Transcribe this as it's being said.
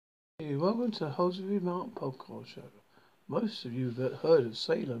welcome to the Hosiery Mark podcast show. Most of you have heard of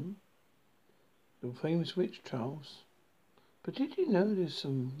Salem, the famous witch trials. But did you know there's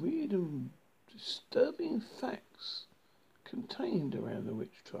some weird and disturbing facts contained around the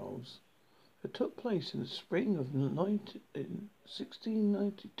witch trials that took place in the spring of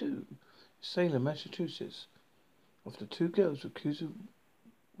 1692 in Salem, Massachusetts, after two girls were accused of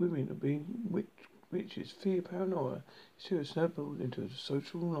women of being witches. Fear, paranoia, serious snowballed into a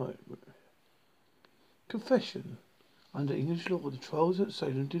social nightmare. Confession. Under English law, the trials at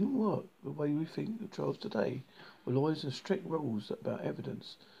Salem didn't work the way we think the trials today, with lawyers and strict rules about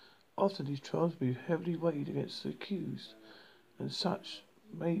evidence. After these trials, be heavily weighed against the accused, and such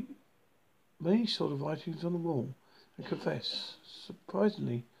many saw the writings on the wall and confess.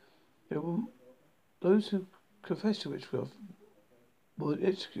 Surprisingly, there were those who confessed to witchcraft were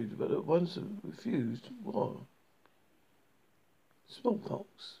executed, but the ones that refused were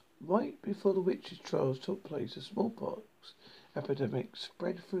smallpox. Right before the witches' trials took place, a smallpox epidemic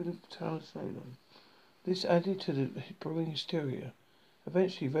spread through the town of Salem. This added to the brewing hysteria.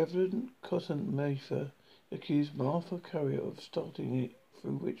 Eventually, Reverend Cotton Mather accused Martha Carrier of starting it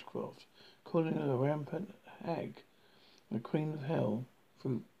through witchcraft, calling her a rampant hag and the queen of hell.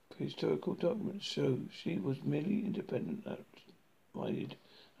 Through historical documents show she was merely independent-minded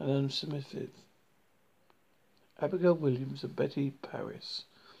and unsubmissive. Abigail Williams and Betty Paris.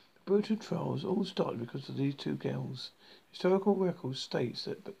 The brutal trials all started because of these two girls. Historical record states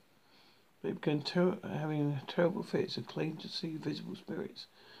that they began having terrible fits and claimed to see visible spirits.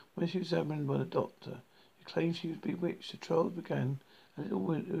 When she was examined by the doctor, he claimed she was bewitched. The trials began, and little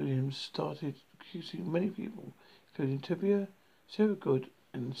Williams started accusing many people, including Tibia, Sarah Good,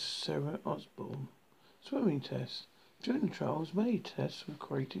 and Sarah Osborne. Swimming tests. During the trials, many tests were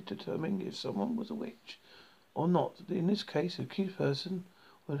created determining if someone was a witch or not. In this case, the accused person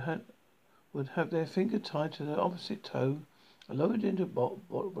would have their finger tied to the opposite toe and lowered into a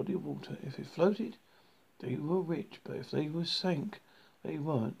body of water. If it floated, they were rich, but if they were sank, they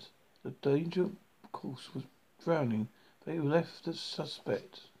weren't. The danger, of course, was drowning. They left the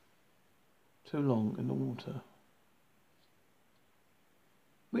suspect too long in the water.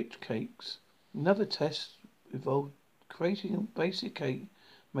 Witch cakes. Another test involved creating a basic cake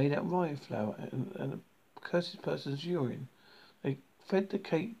made out of rye flour and a cursed person's urine. They fed the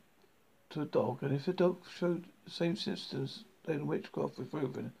cake to a dog, and if the dog showed the same symptoms, then witchcraft was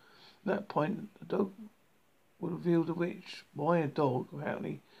proven. At that point, the dog would reveal the witch. Why a dog?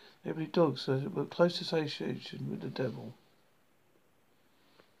 Apparently, they believed dogs so that were close association with the devil.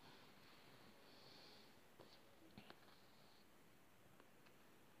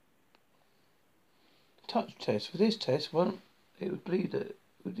 Touch test. For this test, it would believe that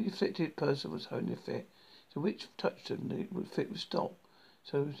the afflicted person was having a fit. So witch touched them, the fit would stop.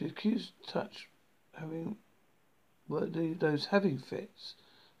 So the accused touch those having fits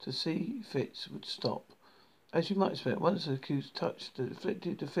to see fits would stop. As you might expect, once the accused touched the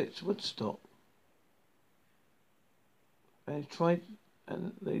afflicted, the fits would stop. The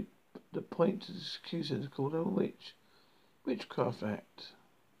point to the accuser is called a Witchcraft Act.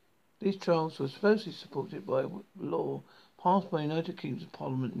 These trials were supposedly supported by a law passed by the United Kingdom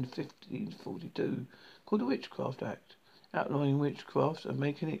Parliament in 1542 called the Witchcraft Act, outlawing witchcraft and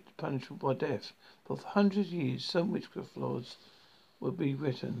making it punishable by death. For hundreds of years, some witchcraft laws would be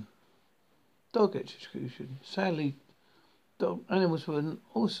written. Dog execution. Sadly, dog animals were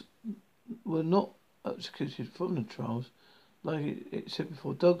not executed from the trials. Like it said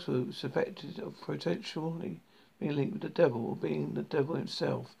before, dogs were suspected of potentially being linked with the devil or being the devil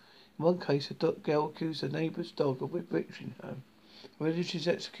himself. In one case, a girl accused her neighbour's dog of bewitching her. Religious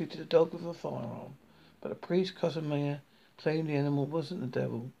executed the dog with a firearm, but the priest, Cousin Mayer, claimed the animal wasn't the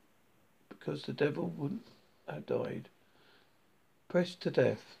devil because the devil wouldn't have died. Pressed to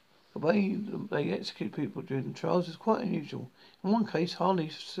death. The way they execute people during the trials is quite unusual. In one case, highly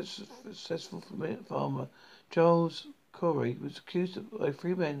successful farmer Charles Corey was accused by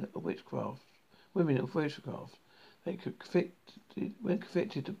three women of witchcraft. When convicted, the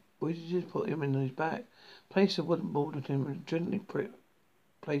witches put him in his back, placed a wooden board on him, and gently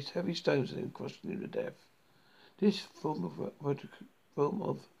placed heavy stones on him, crushing him to death. This form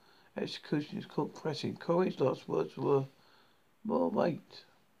of execution is called pressing. Corey's last words were, "More weight."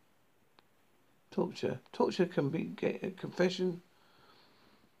 Torture. Torture confession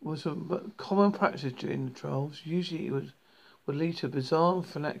was a common practice during the trials. Usually it would lead to bizarre and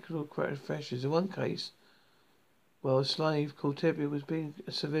fanatical confessions. In one case, while a slave called Tibia was being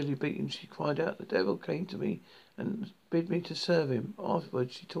severely beaten, she cried out, "The devil came to me and bid me to serve him."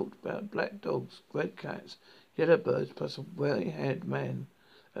 Afterwards, she talked about black dogs, red cats, yellow birds, plus a white-haired man.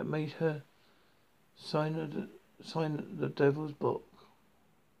 that made her sign the devil's book.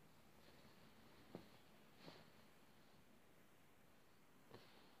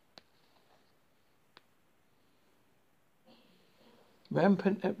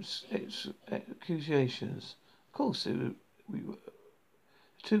 Rampant accusations. Of course, the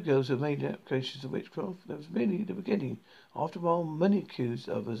two girls who made accusations of witchcraft. That was merely the beginning. After a while, many accused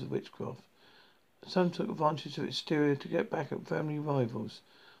others of witchcraft. Some took advantage of hysteria to get back at family rivals,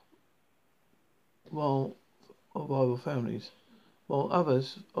 rival families, while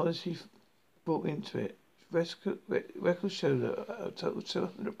others honestly bought into it. Records show that a total of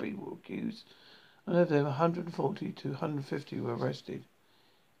 200 people were accused, and of them 140 to 150 were arrested.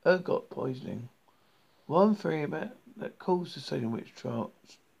 Ergot poisoning. One theory that caused the Salem witch trials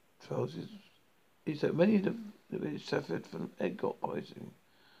is that many of the village suffered from ergot poisoning.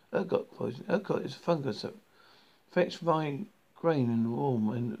 Ergot is a fungus that affects vine grain in the warm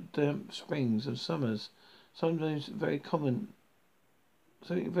and damp springs and summers. Something very common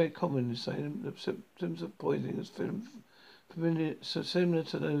in Salem. The symptoms of poisoning is familiar, so similar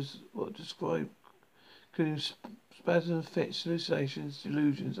to those what described, including spasms, fits, hallucinations,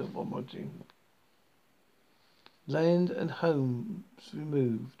 delusions, and vomiting. Land and homes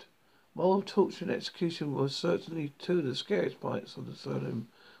removed. While torture and execution was certainly two of the scariest parts of the Salem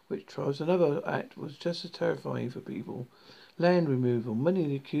witch trials, another act was just as terrifying for people. Land removal. Many of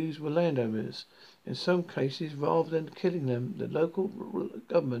the accused were landowners. In some cases, rather than killing them, the local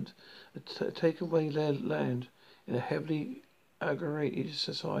government had taken away their land in a heavily aggregated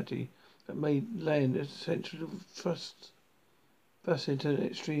society that made land essential trust, thus into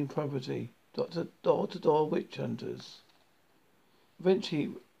extreme poverty. Door-to-door witch hunters.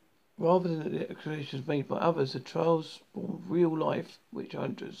 Eventually, rather than the accusations made by others, the trials spawned real-life witch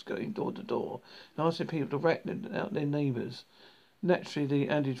hunters going door to door and asking people to rat out their neighbours. Naturally, they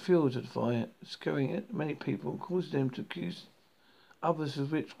added fuel to the fire, scaring many people and causing them to accuse others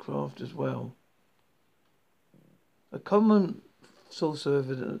of witchcraft as well. A common source of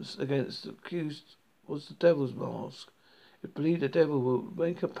evidence against the accused was the devil's mask. It believed the devil would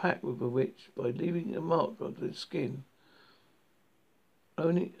make a pact with a witch by leaving a mark on his skin.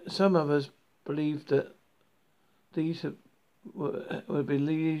 Only some others believed that these would be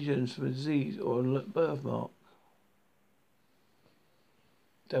lesions from a disease or a birthmark.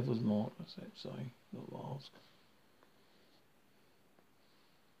 Devil's mark, that's it, sorry, not mask.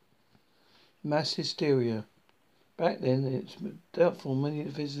 Mass hysteria. Back then, it's doubtful many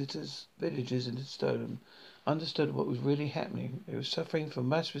villagers in Stoneham understood what was really happening. They were suffering from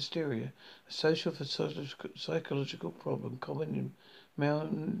mass hysteria, a social and psychological problem common in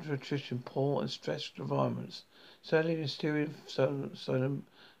malnutrition, poor and stressed environments. Sadly, the hysteria in Stoneham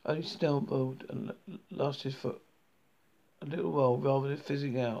only snowballed and lasted for a little while rather than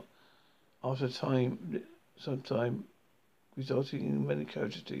fizzing out after some time, resulting in many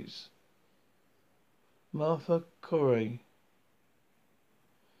casualties. Martha Corey.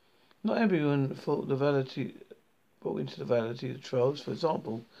 Not everyone brought into the validity of the trials. For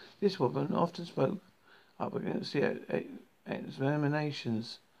example, this woman often spoke up against the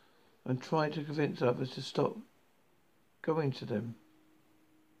examinations and tried to convince others to stop going to them.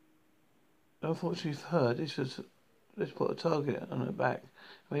 Unfortunately for her, this put a target on her back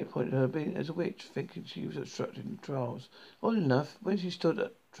and made a point of her being as a witch, thinking she was obstructing the trials. Odd enough, when she stood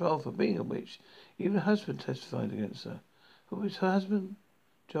at trial for being a witch, even her husband testified against her. Who was her husband?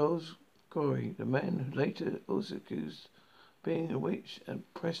 Charles Corey, the man who later also accused of being a witch and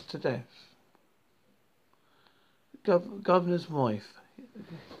pressed to death. Governor's wife.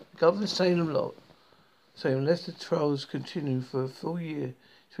 Governor Salem left the trials continue for a full year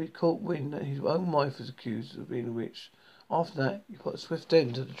till he caught wind that his own wife was accused of being a witch. After that, he put a swift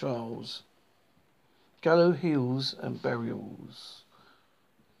end to the trials. Gallows Hills and Burials.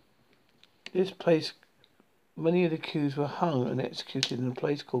 This place, many of the accused were hung and executed in a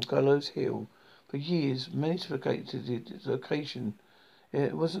place called Gallows Hill. For years, many speculated its location.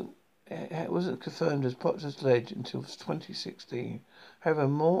 It wasn't confirmed as Proctor's Ledge until 2016. However,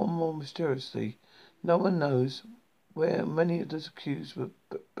 more and more mysteriously, no one knows where many of those accused were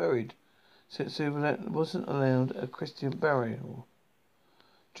buried, since they wasn't allowed a Christian burial.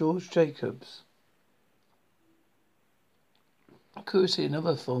 George Jacobs. Accuracy,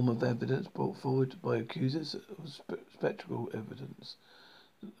 another form of evidence brought forward by accusers, was spectral evidence.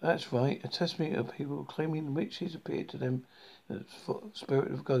 That's right, a testimony of people claiming witches appeared to them in the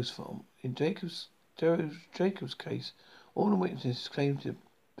spirit of ghost form. In Jacob's case, all the witnesses claimed that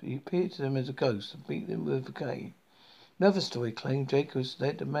he appeared to them as a ghost and beat them with a cane. Another story claimed Jacobs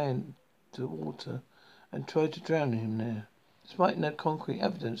led a man to the water and tried to drown him there. Despite no concrete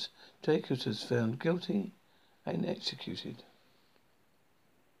evidence, Jacobs was found guilty and executed.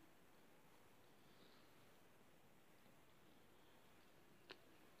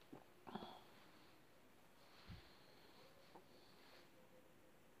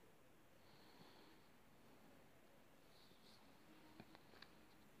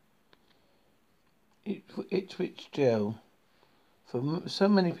 Ipswich jail. For so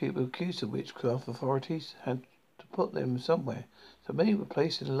many people accused of witchcraft, authorities had to put them somewhere. So many were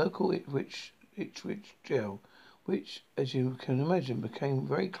placed in the local Ipswich jail, which, as you can imagine, became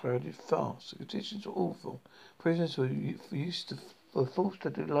very crowded fast. The conditions were awful. Prisoners were forced to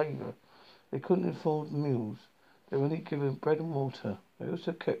do labour. They couldn't afford meals. They were only given bread and water. They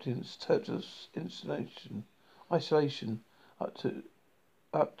also kept in total isolation up to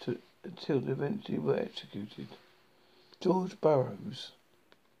until they eventually were executed. George Burroughs.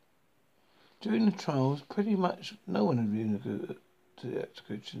 During the trials, pretty much no one had been to the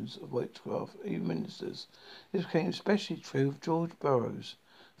executions of witchcraft, even ministers. This became especially true of George Burroughs,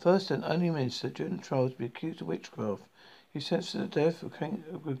 first and only minister during the trials to be accused of witchcraft. He was sentenced to death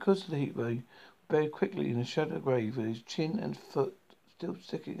because of the heat wave, buried quickly in a shallow grave with his chin and foot still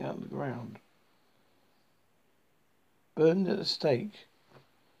sticking out of the ground. Burned at the stake.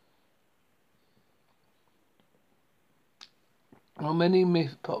 While many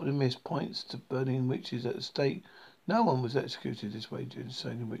popular myths points to burning witches at the stake, no one was executed this way during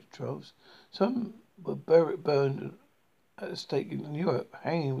Salem witch trials. Some were burned at the stake in Europe.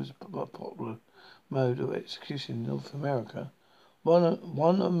 Hanging was a popular mode of execution in North America. One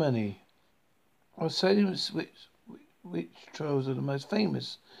of many. While Salem's witch trials are the most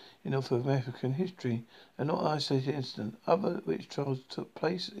famous in North American history and not an isolated incident, other witch trials took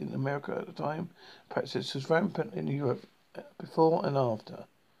place in America at the time. Practice was rampant in Europe before and after.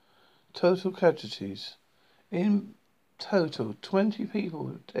 Total casualties. In total, 20 people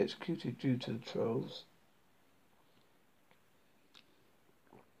were executed due to the trials.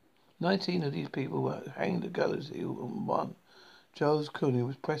 19 of these people were hanged at gallows hill, and one, Charles Cooney,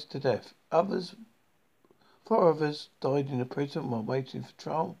 was pressed to death. Four others died in a prison while waiting for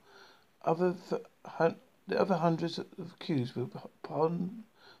trial. The other hundreds of accused were found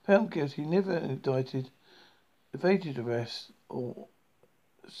guilty, never indicted, evaded arrest, or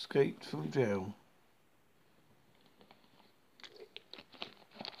escaped from jail.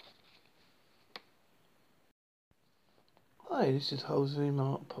 Hi, this is Jose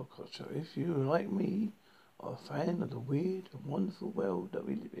Mark Podcast Show. If you, like me, are a fan of the weird and wonderful world that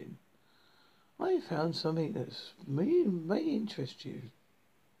we live in, I found something that may interest you.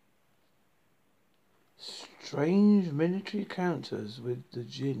 Strange military encounters with the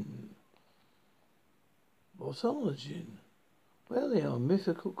jinn. What are the jinn? Well, they are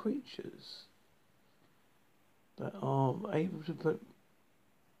mythical creatures that are able to put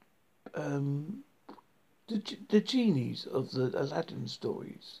the genies of the Aladdin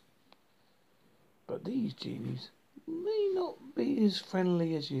stories. But these genies may not be as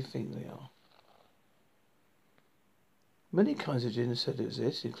friendly as you think they are. Many kinds of jinn are said to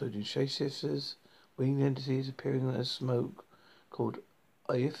exist, including shapeshifters, winged entities appearing as smoke called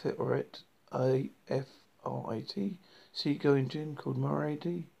Ifrit, Ifrit, sea-going jinn called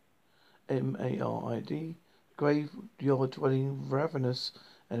Marid, Marid, graveyard-dwelling ravenous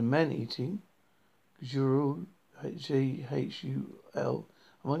and man-eating, Ghul, Ghul,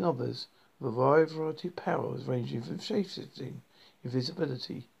 among others, with a wide variety of powers ranging from shapeshifting,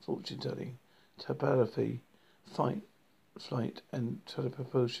 invisibility, fortune-telling, telepathy, flight, and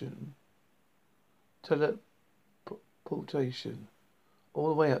teleportation, all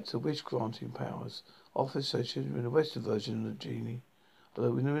the way up to wish-granting powers, often associated with the Western version of the genie.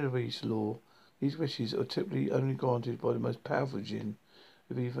 Although in the Middle East law, these wishes are typically only granted by the most powerful jinn,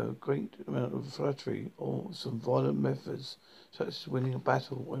 with either a great amount of flattery or some violent methods, such as winning a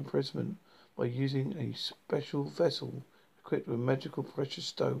battle or imprisonment by using a special vessel equipped with magical precious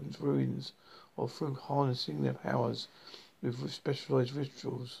stones, ruins, or through harnessing their powers with specialized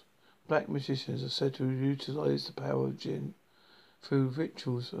rituals. Black magicians are said to utilize the power of jinn through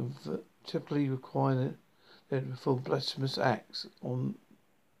rituals and typically require them to perform blasphemous acts on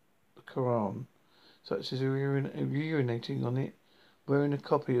the Quran, such as urinating on it, wearing a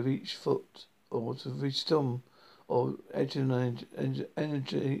copy of each foot, or to restore or engaging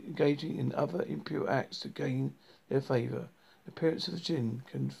in other impure acts to gain their favour. The appearance of the jinn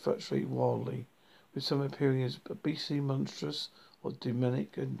can fluctuate wildly, with some appearing as beastly, monstrous, or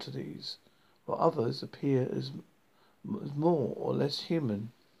demonic entities, while others appear as more or less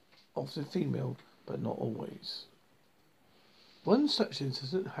human, often female, but not always. One such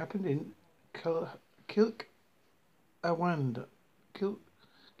incident happened in Awanda,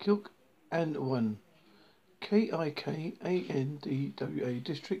 Kilk and One, Kikandwa,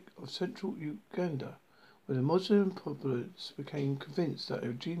 district of central Uganda, where the Muslim populace became convinced that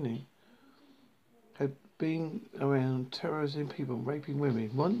Eugenie had been around terrorizing people and raping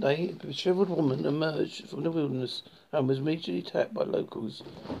women. One day, a dishevelled woman emerged from the wilderness and was immediately attacked by locals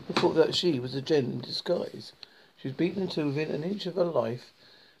who thought that she was a Jen in disguise. She was beaten until within an inch of her life,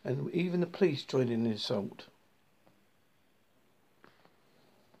 and even the police joined in the assault,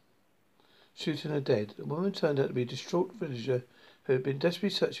 shooting her dead. The woman turned out to be a distraught villager who had been desperately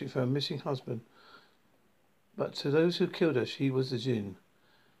searching for her missing husband, but to those who killed her, she was the Jinn.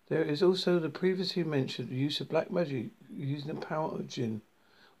 There is also the previously mentioned use of black magic using the power of Jinn,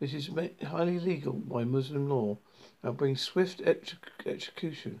 which is highly illegal by Muslim law and brings swift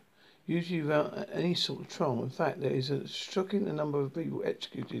execution, usually without any sort of trial. In fact, there is a shocking number of people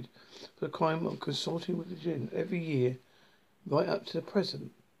executed for the crime of consorting with the Jinn every year, right up to the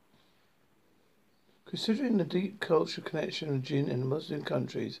present. Considering the deep cultural connection of Jinn and Muslim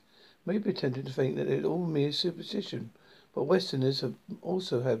countries, it may be tempted to think that it is all mere superstition. But Westerners have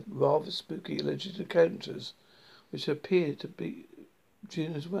also had rather spooky alleged encounters, which appear to be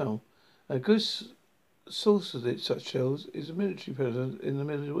Jinn as well. A good source of such tales is a military presence in the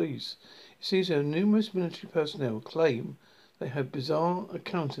Middle East. It seems that numerous military personnel claim they have bizarre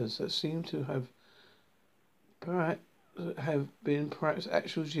encounters that seem to have been perhaps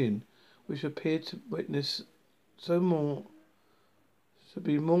actual Jinn, which appear to witness to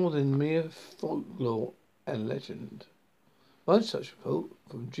be more than mere folklore and legend. One such report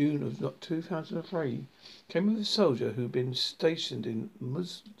from June of 2003 came of a soldier who had been stationed in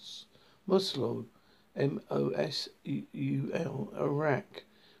Mosul, Mosul, Iraq,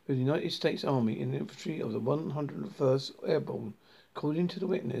 with the United States Army in the infantry of the 101st Airborne. According to the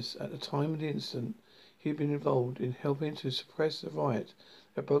witness, at the time of the incident, he had been involved in helping to suppress the riot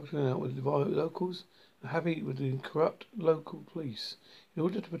that broke out with the locals and happy with the corrupt local police. In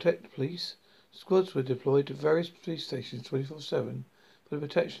order to protect the police, squads were deployed to various police stations 24/7 for the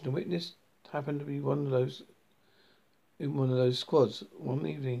protection. The witness happened to be in one of those squads one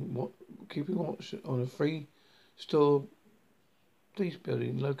evening, keeping watch on a three-store police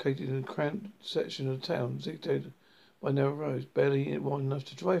building located in a cramped section of the town, zigzagged by narrow roads, barely wide enough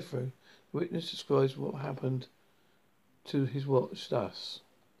to drive through. The witness describes what happened to his watch thus: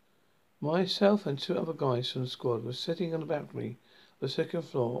 myself and two other guys from the squad were sitting on the balcony the second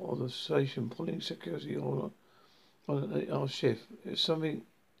floor of the station, pulling security on our shift. It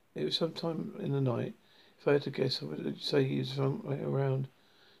was sometime in the night. If I had to guess, I would say it was somewhere around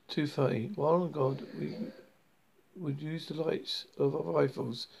 2:30. While on guard, we would use the lights of our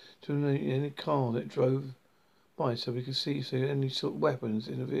rifles to illuminate any car that drove by, so we could see if there were any sort of weapons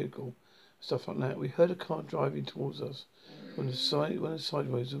in the vehicle, stuff like that. We heard a car driving towards us when the sideways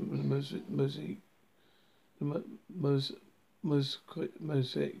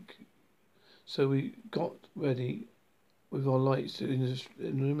mosaic. So we got ready with our lights to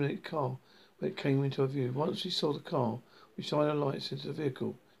illuminate the car when it came into our view. Once we saw the car, we shined our lights into the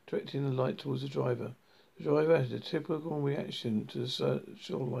vehicle, directing the light towards the driver. The driver had a typical reaction to the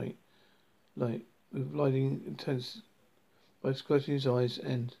shore light, with blinding intense by squinting his eyes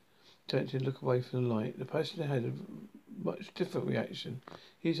and attempting to look away from the light. The passenger had a much different reaction.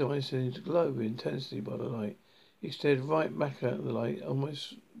 His eyes seemed to glow with intensity by the light. He stared right back at the light,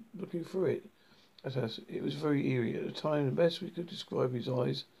 almost looking through it at us. It was very eerie. At the time, the best we could describe his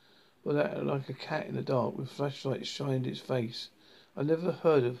eyes were that like a cat in the dark with flashlights shining its face. I never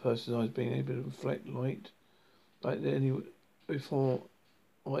heard of a person's eyes being able to reflect light like that before,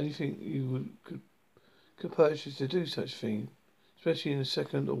 or anything could purchase to do such thing, especially in a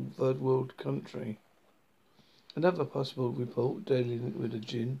second or third world country. Another possible report dealing with the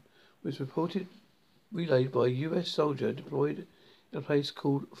Jinn was relayed by a US soldier deployed in a place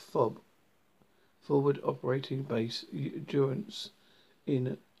called FOB, Forward Operating Base Endurance,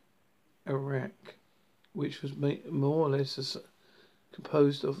 in Iraq, which was more or less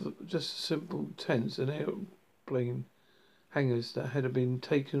composed of just simple tents and airplane hangars that had been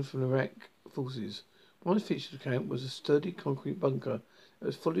taken from Iraq forces. One featured camp was a sturdy concrete bunker that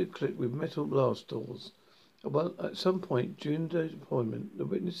was fully equipped with metal blast doors. At some point during the deployment, the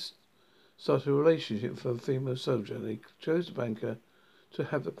witness started a relationship with a female soldier. They chose the bunker to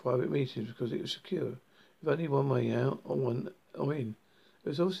have the private meetings because it was secure, with only one way out or in. It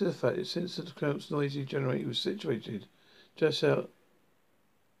was also the fact that since the camp's noisy generator was situated just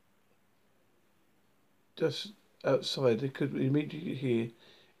outside, they could immediately hear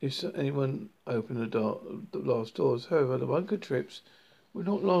if anyone opened the blast doors. However, the bunker trips would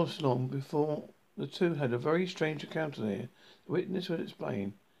not last long before The two had a very strange encounter there. The witness will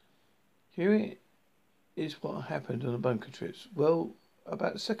explain. Here is what happened on the bunker trips. Well,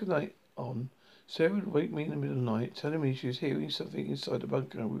 about the second night on, Sarah would wake me in the middle of the night, telling me she was hearing something inside the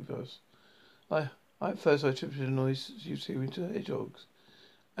bunker with us. At first I attributed the noise she was hearing to hedgehogs,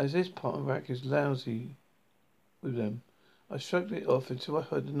 as this part of Iraq is lousy with them. I shrugged it off until I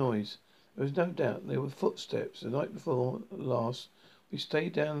heard the noise. There was no doubt there were footsteps. The night before last, we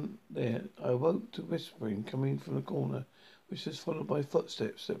stayed down there. I awoke to whispering coming from the corner, which was followed by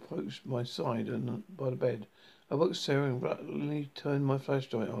footsteps that approached my side and by the bed. I woke Sarah and reluctantly turned my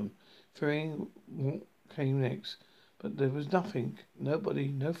flashlight on, fearing what came next. But there was nothing, nobody,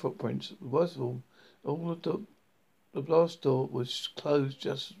 no footprints. Worst of all the blast door was closed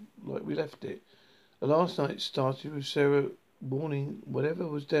just like we left it. The last night started with Sarah warning whatever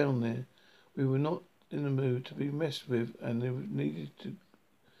was down there. We were not in the mood to be messed with, and we needed to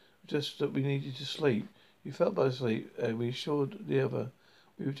sleep. We felt both asleep, and we assured the other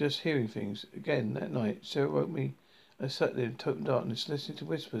we were just hearing things. Again that night, Sarah woke me. I sat there in total darkness, listening to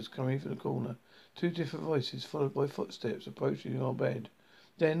whispers coming from the corner. Two different voices, followed by footsteps approaching our bed.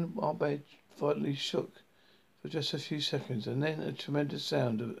 Then our bed finally shook for just a few seconds, and then a tremendous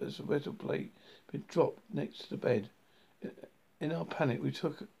sound as a metal plate been dropped next to the bed. In our panic,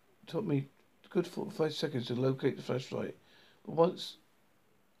 took me a good 45 seconds to locate the flashlight. But once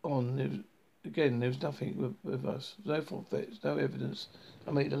on, there was nothing with us. No footsteps, no evidence.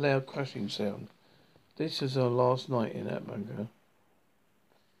 I made a loud crashing sound. This was our last night in that bunker.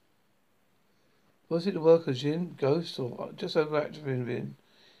 Was it the work of Jinn, ghosts, or just overactive in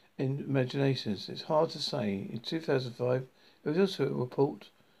imaginations? It's hard to say. In 2005, there was also a report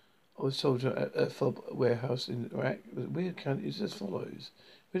of a soldier at a fob warehouse in Iraq. The weird account is as follows.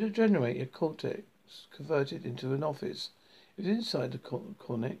 We had a generator cortex converted into an office. It was inside the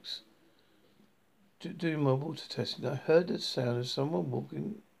cortex. Doing my water testing, I heard the sound of someone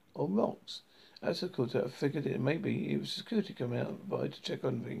walking on rocks. As I called out, I figured maybe it was security coming out by to check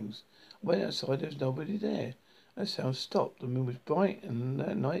on things. I went outside, there was nobody there. That sound stopped. The moon was bright, and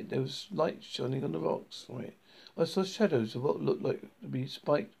that night there was light shining on the rocks from it. I saw shadows of what looked like to be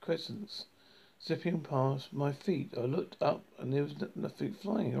spiked crescents zipping past my feet. I looked up, and there was nothing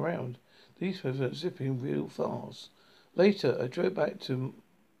flying around. These were zipping real fast. Later, I drove back to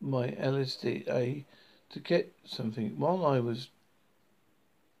my LSDA to get something. While I was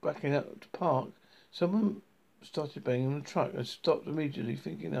backing up to park, someone started banging on the truck. I stopped immediately,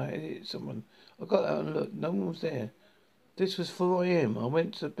 thinking I had hit someone. I got out and looked. No one was there. This was 4 a.m. I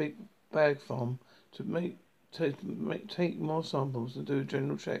went to the big bag farm to take more samples and do a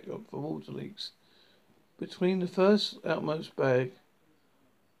general check-up for water leaks. Between the first outmost bag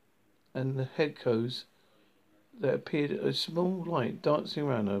and the head hose, there appeared a small light dancing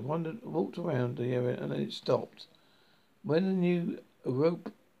around. I walked around the area and then it stopped. When the new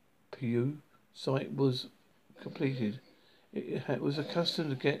European site was completed, it was accustomed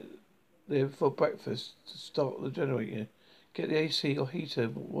to get there for breakfast to start the generator, get the AC or heater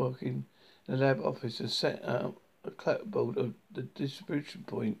working in the lab office, and set up a clapboard of the distribution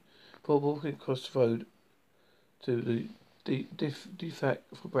point before walking across the road to the DFAC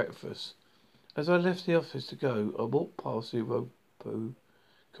for breakfast. As I left the office to go, I walked past the Europo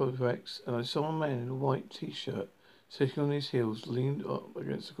complex and I saw a man in a white t-shirt sitting on his heels, leaned up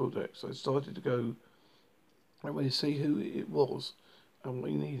against the cortex. I started to go and went to see who it was and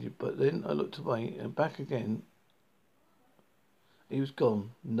what he needed, but then I looked away and back again. He was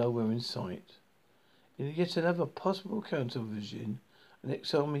gone, nowhere in sight. In yet another possible account of vision, an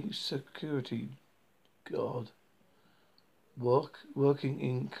ex-army security guard working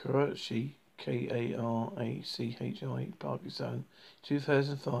in Karachi, Karachi, Pakistan,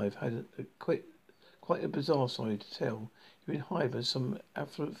 2005, had quite a bizarre story to tell. He'd been hired by some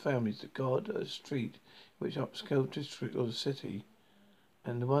affluent families to guard a street in which upscale district of the city.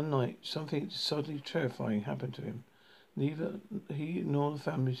 And one night, something suddenly terrifying happened to him. Neither he nor the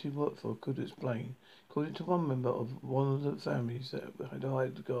families he worked for could explain. According to one member of one of the families that had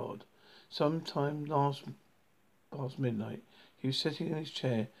hired the guard, sometime past midnight, he was sitting in his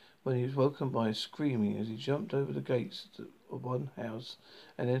chair when he was woken by screaming as he jumped over the gates of one house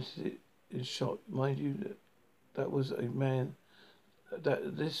and entered it in shock. Mind you, this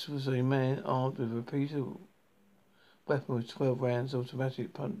was a man armed with a repeater weapon with 12 rounds,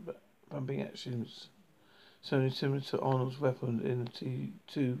 automatic pumping actions, something similar to Arnold's weapon in the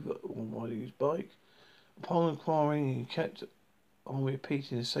T2 on riding his bike. Upon inquiring, he kept on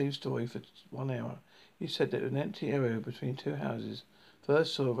repeating the same story for 1 hour. He said that an empty area between two houses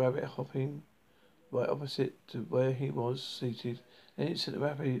first saw a rabbit hopping right opposite to where he was seated, In an instant, the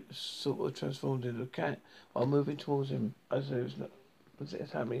rapidly sort of transformed into a cat while moving towards him. As it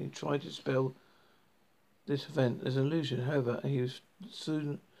happening, he tried to spell this event as an illusion. However, he was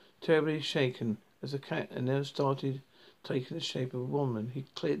soon terribly shaken as the cat and now started taking the shape of a woman. He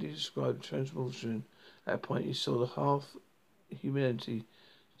clearly described the transformation. At a point, he saw the half humanity.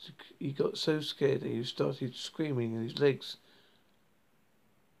 He got so scared that he started screaming, and his legs,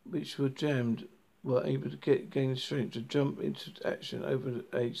 which were jammed, were able to gain the strength to jump into action over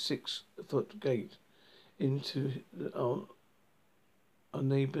a 6-foot gate into a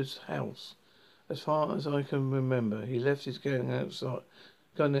neighbour's house. As far as I can remember, he left his gun outside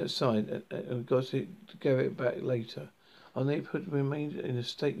and got it to get it back later. Our neighbourhood remained in a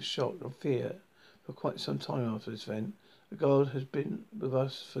state of shock and fear for quite some time after this event. The guard has been with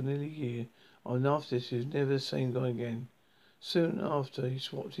us for nearly a year, and after this he was never the same guy again. Soon after, he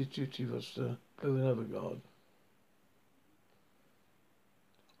swapped his duty roster with another guard.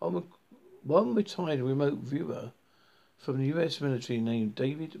 One retired remote viewer from the U.S. military named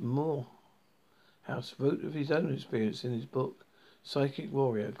David Morehouse wrote of his own experience in his book, Psychic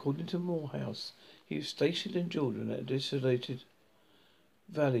Warrior. According to Morehouse, he was stationed in Jordan at a desolated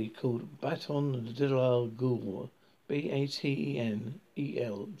valley called Baton del Ghul,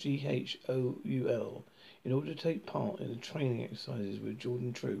 Batenelghou, in order to take part in the training exercises with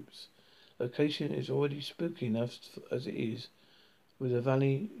Jordan troops. Location is already spooky enough as it is, with a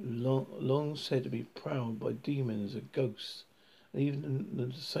valley long said to be prowled by demons and ghosts, and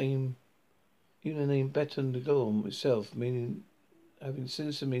even the name Baton del Ghul itself having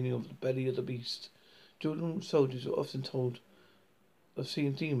sinister meaning of the belly of the beast. Jordan soldiers were often told of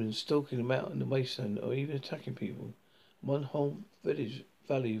seeing demons stalking them out in the wasteland or even attacking people. One whole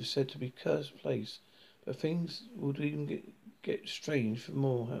valley was said to be a cursed place, but things would even get strange for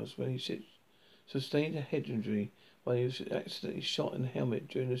Morehouse when he sustained a head injury when he was accidentally shot in the helmet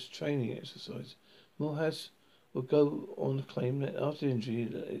during this training exercise. Morehouse would go on to claim that after the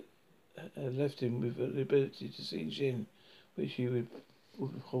injury had left him with the ability to see jinn, which he would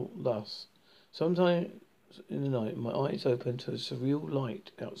halt thus. Sometimes in the night, my eyes opened to a surreal light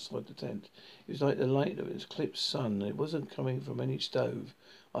outside the tent. It was like the light of an eclipsed sun. It wasn't coming from any stove.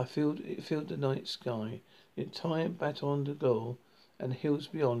 It filled the night sky. The entire Baton del Ghul and the hills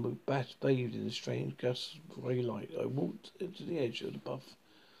beyond were bathed in a strange gust of grey light. I walked to the edge of the bluff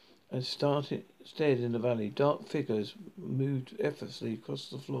and stared in the valley. Dark figures moved effortlessly across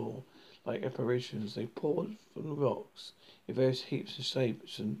the floor like apparitions. They poured from the rocks in various heaps and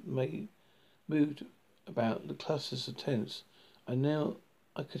shapes and moved about the clusters of tents. And now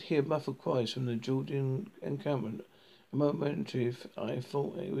I could hear muffled cries from the Jordan encampment. Momentarily, I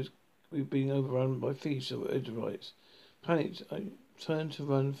thought we were being overrun by thieves or Edomites. Panicked, I turned to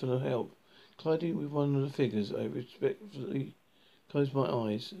run for help. Colliding with one of the figures, I respectfully closed my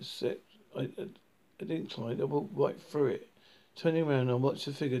eyes. I didn't collide, I walked right through it. Turning around, I watched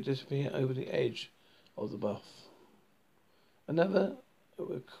the figure disappear over the edge of the bluff. Another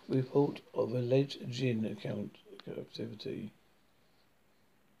report of alleged jinn activity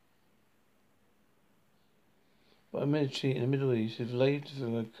by a military in the Middle East is laid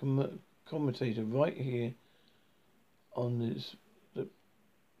from a commentator right here on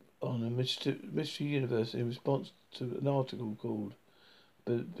a mystery universe in response to an article called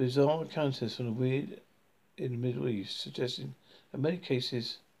Bizarre Encounters from the Weird in the Middle East, suggesting that many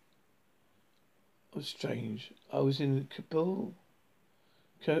cases are strange. I was in Kabul,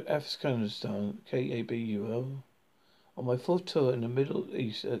 Afghanistan, Kabul. On my fourth tour in the Middle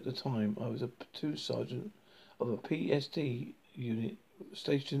East at the time, I was a platoon sergeant of a PSD unit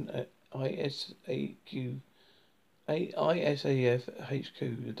stationed at ISAF HQ.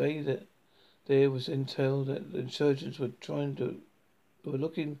 The day that there was intel that the insurgents were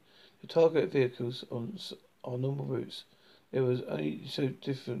looking to target vehicles on normal routes. There was only so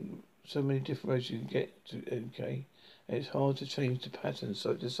many different roads you can get to MK, and it's hard to change the pattern,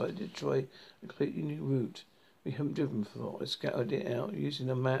 so I decided to try a completely new route we haven't driven before. I scouted it out using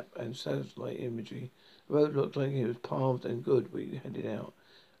a map and satellite imagery. The road looked like it was paved and good. We headed out.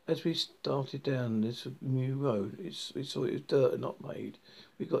 As we started down this new road, we saw it was dirt and not made.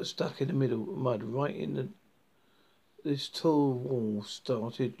 We got stuck in the middle of mud right in this tall wall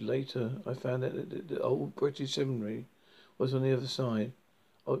started. Later, I found out that the old British seminary was on the other side.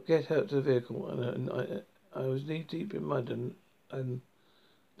 I get out to the vehicle and I was knee deep in mud and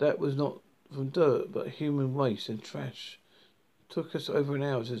that was not from dirt but human waste and trash. Took us over an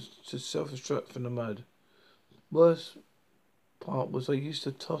hour to self-destruct from the mud. Worst part was I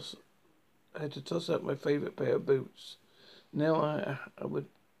had to toss out my favourite pair of boots. Now I would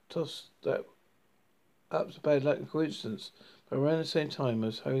toss that up to bad luck and coincidence. Around the same time, I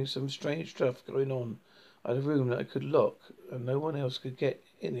was having some strange stuff going on. I had a room that I could lock, and no one else could get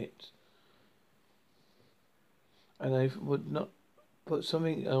in it. And I would not put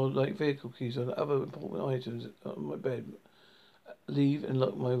something like vehicle keys on other important items on my bed, leave and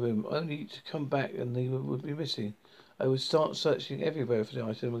lock my room, only to come back and they would be missing. I would start searching everywhere for the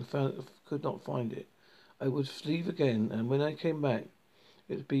item and could not find it. I would leave again, and when I came back,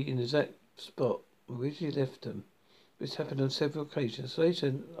 it would be in the exact spot where I originally left them. This happened on several occasions.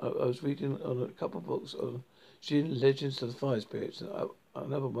 Later, I was reading on a couple of books on Jin Legends of the Fire Spirits.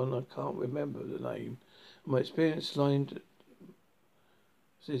 Another one I can't remember the name. My experience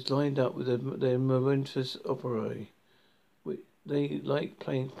is lined up with their momentous opera. They like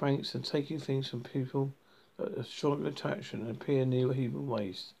playing pranks and taking things from people that are strong attraction and appear near human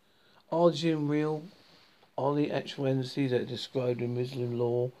waste. Are Jin real? Are the actual entities that are described in Muslim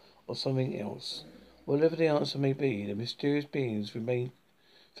law or something else? Whatever the answer may be, the mysterious beings remain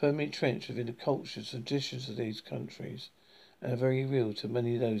firmly entrenched within the cultures and traditions of these countries and are very real to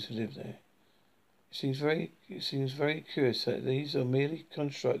many of those who live there. It seems very curious that these are merely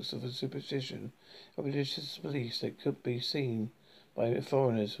constructs of a superstition, a religious beliefs that could be seen by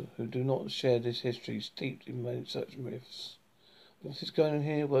foreigners who do not share this history steeped in many such myths. What is going on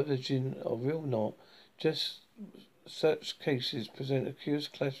here, whether the jinn are real or not, just such cases present a curious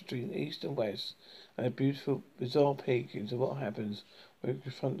clash between East and West, and a beautiful, bizarre peek into what happens when we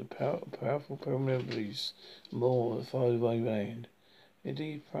confront the powerful paranormal beliefs more of a faraway land.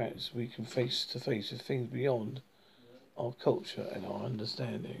 Indeed, perhaps we can face to face with things beyond our culture and our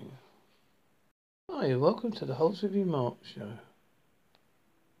understanding. Hi, welcome to the Holds With You Mark show.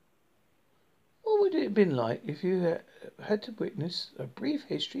 What would it have been like if you had to witness a brief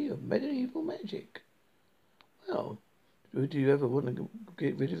history of medieval magic? Well, would you ever want to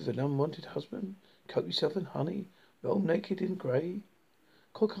get rid of an unwanted husband, coat yourself in honey, roll naked in grey,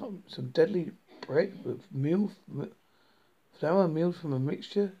 cook up some deadly bread with flour milled from a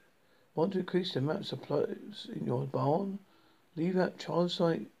mixture, want to increase the amount of supplies in your barn, leave out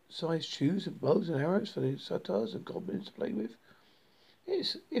child-sized shoes and bows and arrows for the satyrs and goblins to play with?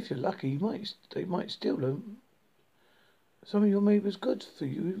 If you're lucky, they might steal them. Some of your neighbours' goods for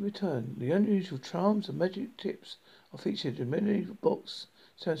you in return. The unusual charms and magic tips are featured in many books.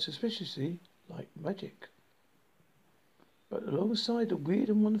 Sound suspiciously like magic. But alongside the weird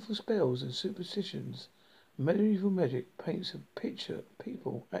and wonderful spells and superstitions, medieval magic paints a picture of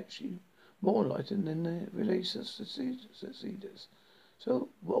people actually more enlightened than their related succeeders. So,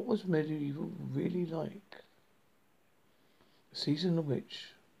 what was medieval really like? The season of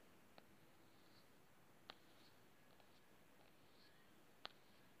which?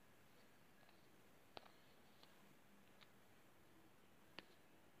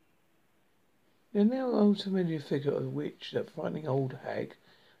 There now owns familiar figure of a witch, that frightening old hag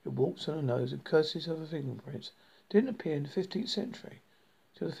who walks on her nose and curses over fingerprints, didn't appear in the 15th century.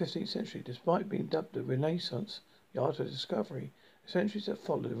 Till the 15th century, despite being dubbed the Renaissance, the art of discovery, the centuries that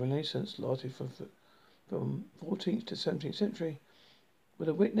followed the Renaissance lasted from 14th to 17th century, were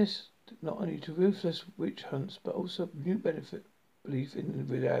a witness not only to ruthless witch hunts, but also new belief in the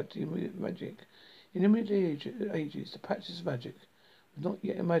reality of magic. In the Middle Ages, the practice of magic was not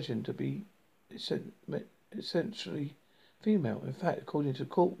yet imagined to be essentially female. In fact, according to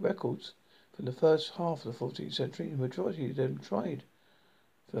court records from the first half of the 14th century, the majority of them tried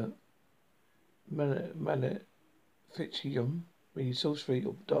for maleficium, meaning sorcery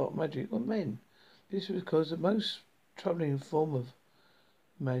or dark magic, were men. This was because the most troubling form of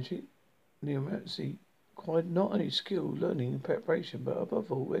magic, necromancy, required not only skill, learning, and preparation, but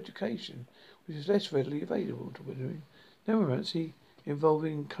above all, education, which is less readily available to women. Necromancy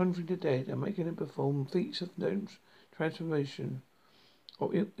involving conjuring the dead and making them perform feats of transformation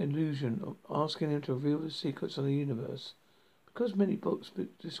or illusion, of asking them to reveal the secrets of the universe. Because many books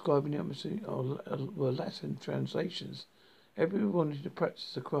describing necromancy were Latin translations, everyone wanting to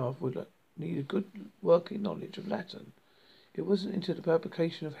practice the craft would need a good working knowledge of Latin. It wasn't until the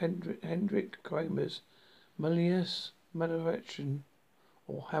publication of Hendrik Kramer's Malleus Maleficum,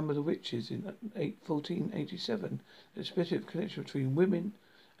 or Hammer the Witches, in 1487, the specific connection between women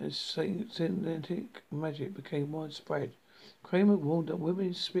and synthetic magic became widespread. Kramer warned that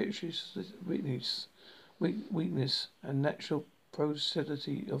women's spiritual weakness and natural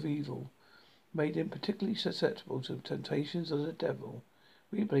proclivity of evil made them particularly susceptible to temptations of the devil.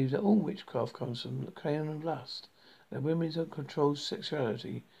 We believe that all witchcraft comes from the carnal lust, and that women's uncontrolled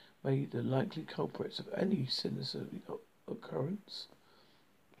sexuality made the likely culprits of any sinister occurrence.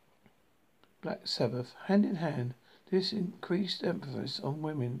 Black Sabbath. Hand in hand, this increased emphasis on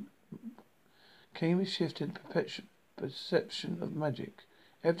women came a shift in perception of magic.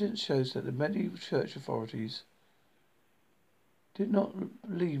 Evidence shows that the medieval church authorities did not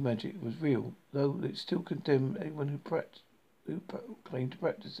believe magic was real, though it still condemned anyone who claimed to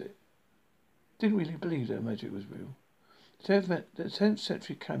practice it. Didn't really believe that magic was real. The 10th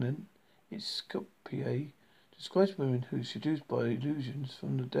century canon, Escopia, describes women who, seduced by illusions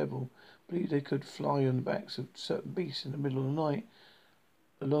from the devil, believed they could fly on the backs of certain beasts in the middle of the night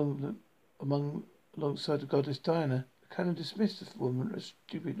alongside the goddess Diana. The canon dismissed the women as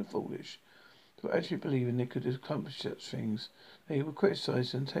stupid and foolish for actually believing they could accomplish such things. They were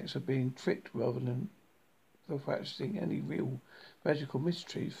criticized in the text for being tricked rather than for practicing any real magical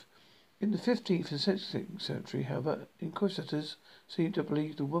mischief. In the 15th and 16th century, however, inquisitors seemed to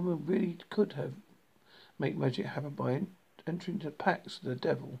believe the woman really could make magic happen by entering into pacts with the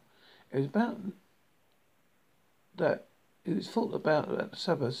devil. It was about that. It was thought about at the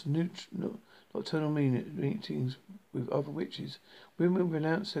Sabbaths, nocturnal meetings with other witches. Women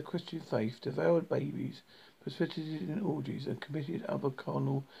renounced their Christian faith, devoured babies, participated in orgies, and committed other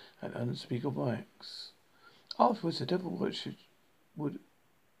carnal and unspeakable acts. Afterwards, the devil would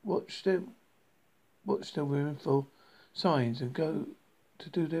watch their women for signs and go to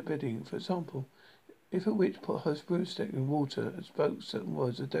do their bidding. For example, if a witch put her broomstick in water and spoke certain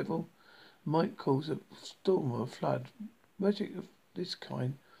words, the devil might cause a storm or a flood. Magic of this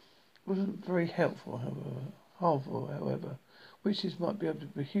kind wasn't very harmful, however. Witches might be able to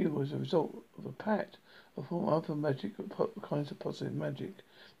be healed as a result of a pact or form other kinds of positive magic.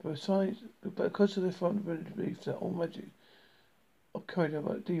 But because of their fundamental belief that all magic are carried out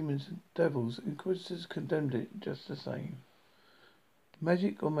by demons and devils, inquisitors condemned it just the same.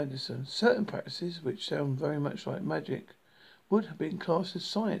 Magic or medicine. Certain practices, which sound very much like magic, would have been classed as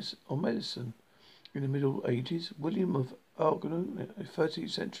science or medicine. In the Middle Ages, William of Aragon, a 13th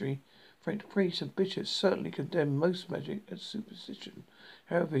century French priest and bishop, certainly condemned most magic as superstition.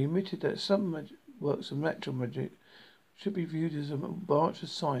 However, he admitted that some works of natural magic should be viewed as a branch of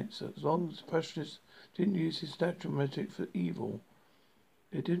science, as long as the practitioners didn't use his natural magic for evil.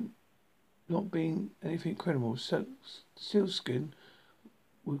 It didn't not being anything criminal. Sealskin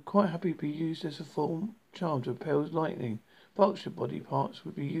would quite happily be used as a form charm to repel lightning. Vulture body parts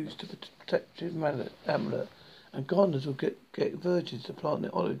would be used to protect his amulet, and gardeners would get virgins to plant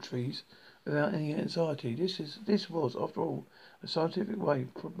their olive trees without any anxiety. This was, after all, a scientific way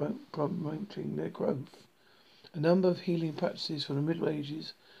of promoting their growth. A number of healing practices from the Middle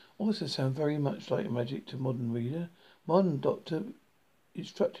Ages also sound very much like magic to modern reader. Modern doctor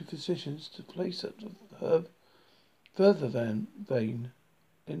instructed physicians to place a herb further than vein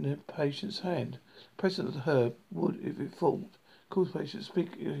in the patient's hand. The presence of the herb would, if it failed, cause the patient to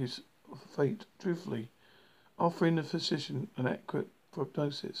speak his fate truthfully, offering the physician an accurate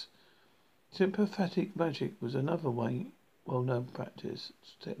prognosis. Sympathetic magic was another well-known practice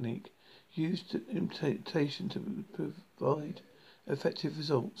technique used in imitation to provide effective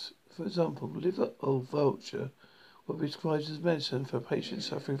results. For example, liver or vulture were prescribed as medicine for patients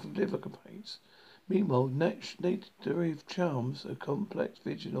suffering from liver complaints. Meanwhile, native charms, a complex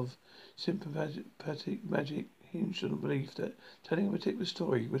vision of sympathetic magic, hinged on the belief that telling a particular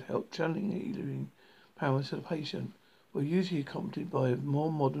story would help channeling healing powers to the patient, were usually accompanied by a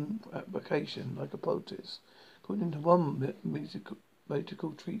more modern application, like a poultice. According to one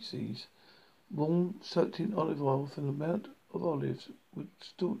medical treatise, warm, soaked in olive oil from the Mount of Olives would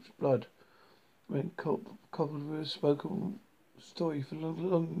staunch blood when coupled with a spoken story for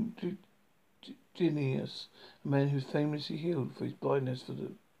Longinus, a man who was famously healed for his blindness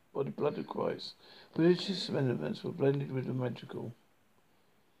by the blood of Christ. Religious elements were blended with the magical.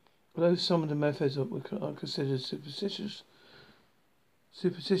 Although some of the methods are considered superstition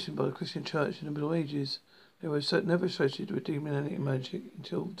by the Christian Church in the Middle Ages, they were never associated with demonic magic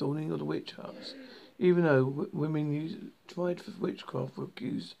until the dawning of the witch hunts. Even though women tried for witchcraft were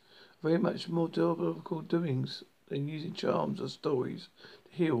accused of very much more diabolical doings than using charms or stories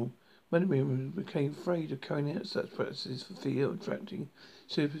to heal, many women became afraid of carrying out such practices for fear of attracting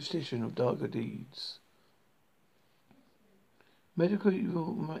superstition of darker deeds. Medical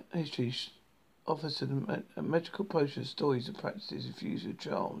history offers magical potions, stories, and practices infused with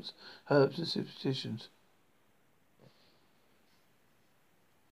charms, herbs, and superstitions.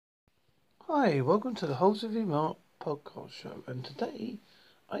 Hi, welcome to the Holes of Remark podcast show, and today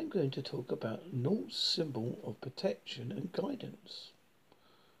I'm going to talk about Norse symbol of protection and guidance.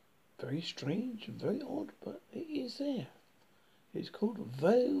 Very strange and very odd, but it is there. It's called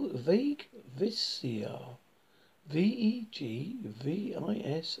Vegvisir. Vegvisir.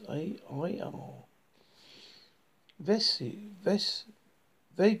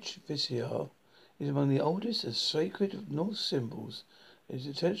 Vegvisir is among the oldest and sacred of Norse symbols. It is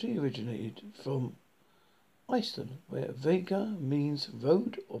essentially originated from Iceland, where Vega means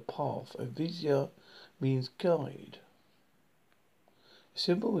road or path, and Visja means guide. The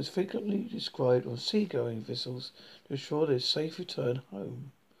symbol is frequently described on seagoing vessels to ensure their safe return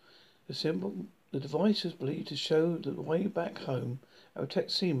home. The device was believed to show the way back home and protect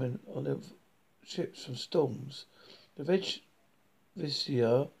seamen on their ships from storms. The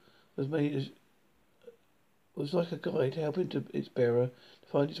Visja was like a guide helping its bearer to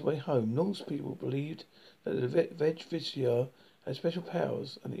find his way home. Norse people believed that the Visja had special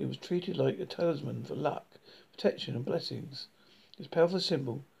powers and it was treated like a talisman for luck, protection and blessings. This powerful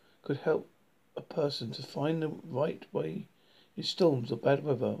symbol could help a person to find the right way in storms or bad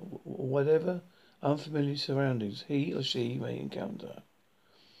weather or whatever unfamiliar surroundings he or she may encounter.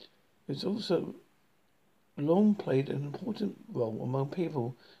 It's also long played an important role among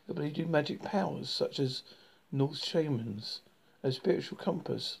people who believe in magic powers, such as Norse shamans. A spiritual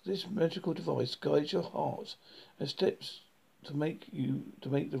compass, this magical device guides your heart and steps to make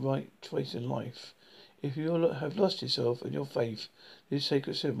the right choice in life. If you have lost yourself and your faith, this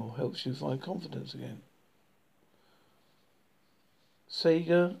sacred symbol helps you find confidence again.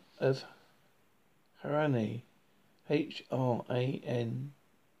 Saga of Hrana, Hrana,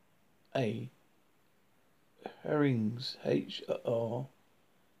 Herrings, Hrings,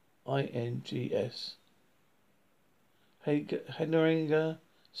 Henringa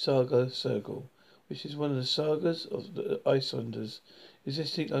Saga Circle, which is one of the sagas of the Icelanders,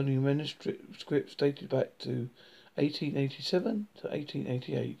 existing only in manuscripts dated back to 1887 to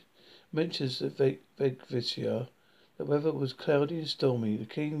 1888, mentions the Vegvisja. The weather was cloudy and stormy. The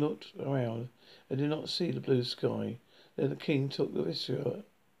king looked around and did not see the blue sky. Then the king took the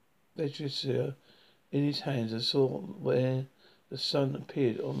Vegvisja in his hands and saw where the sun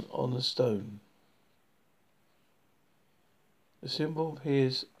appeared on the stone. The symbol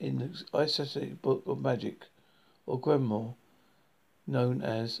appears in the Icelandic Book of Magic, or Grimoire, known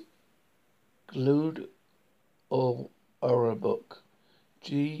as Glud or Urabok,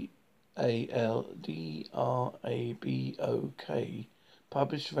 Galdrabok,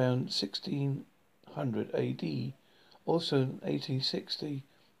 published around 1600 AD. Also in 1860,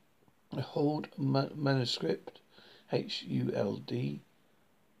 a Huld manuscript, HULD,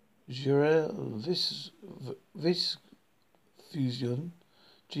 Gurel Fusion,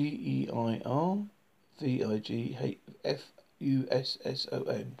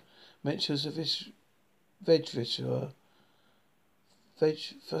 GEIRVIGFUSSON, mentions of this Vegvisja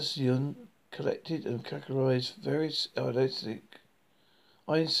collected and categorized various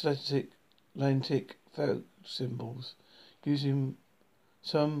Icelandic folk symbols, using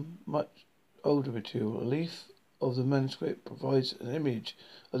some much older material. A leaf of the manuscript provides an image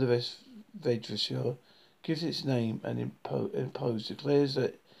of the Vegvisja, gives its name, and in prose declares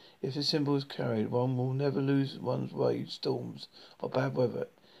that if the symbol is carried, one will never lose one's way in storms or bad weather,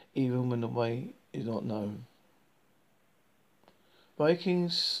 even when the way is not known.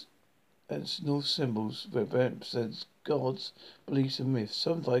 Vikings and Norse symbols represent gods, beliefs and myths.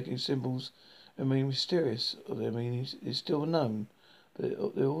 Some Viking symbols remain mysterious, or their meaning is still unknown,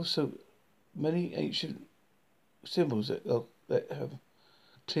 but there are also many ancient symbols that have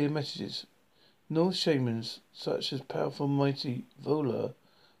clear messages. Norse shamans, such as powerful mighty Volva,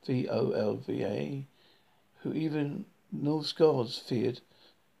 Volva, who even Norse gods feared,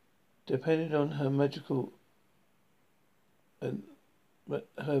 depended on the magical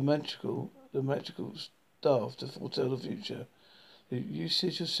staff to foretell the future. The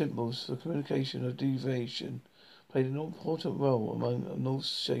usage of symbols for communication or divination played an important role among Norse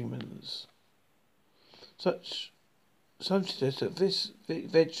shamans. Some suggest that this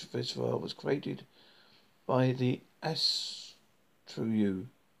Vegvisja was created by the Asatru,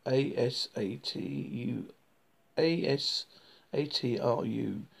 ASATRU,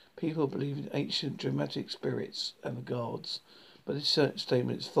 people believe in ancient dramatic spirits and the gods, but this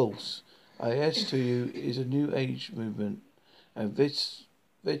statement is false. Asatru is a New Age movement, and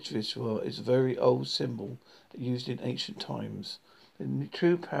Vegvisja is a very old symbol used in ancient times. The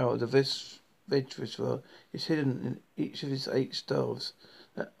true power of the Vegvisja is hidden in each of its 8 staves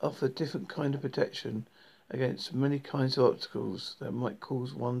that offer different kind of protection against many kinds of obstacles that might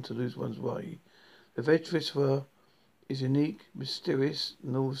cause one to lose one's way. The Vegvisja is a unique, mysterious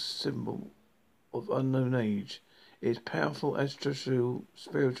Norse symbol of unknown age. It is a powerful ancestral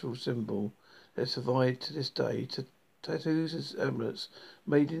spiritual symbol that survived to this day. Tattoos and amulets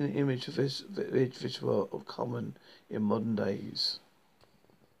made in the image of this Vegvisja are common in modern days.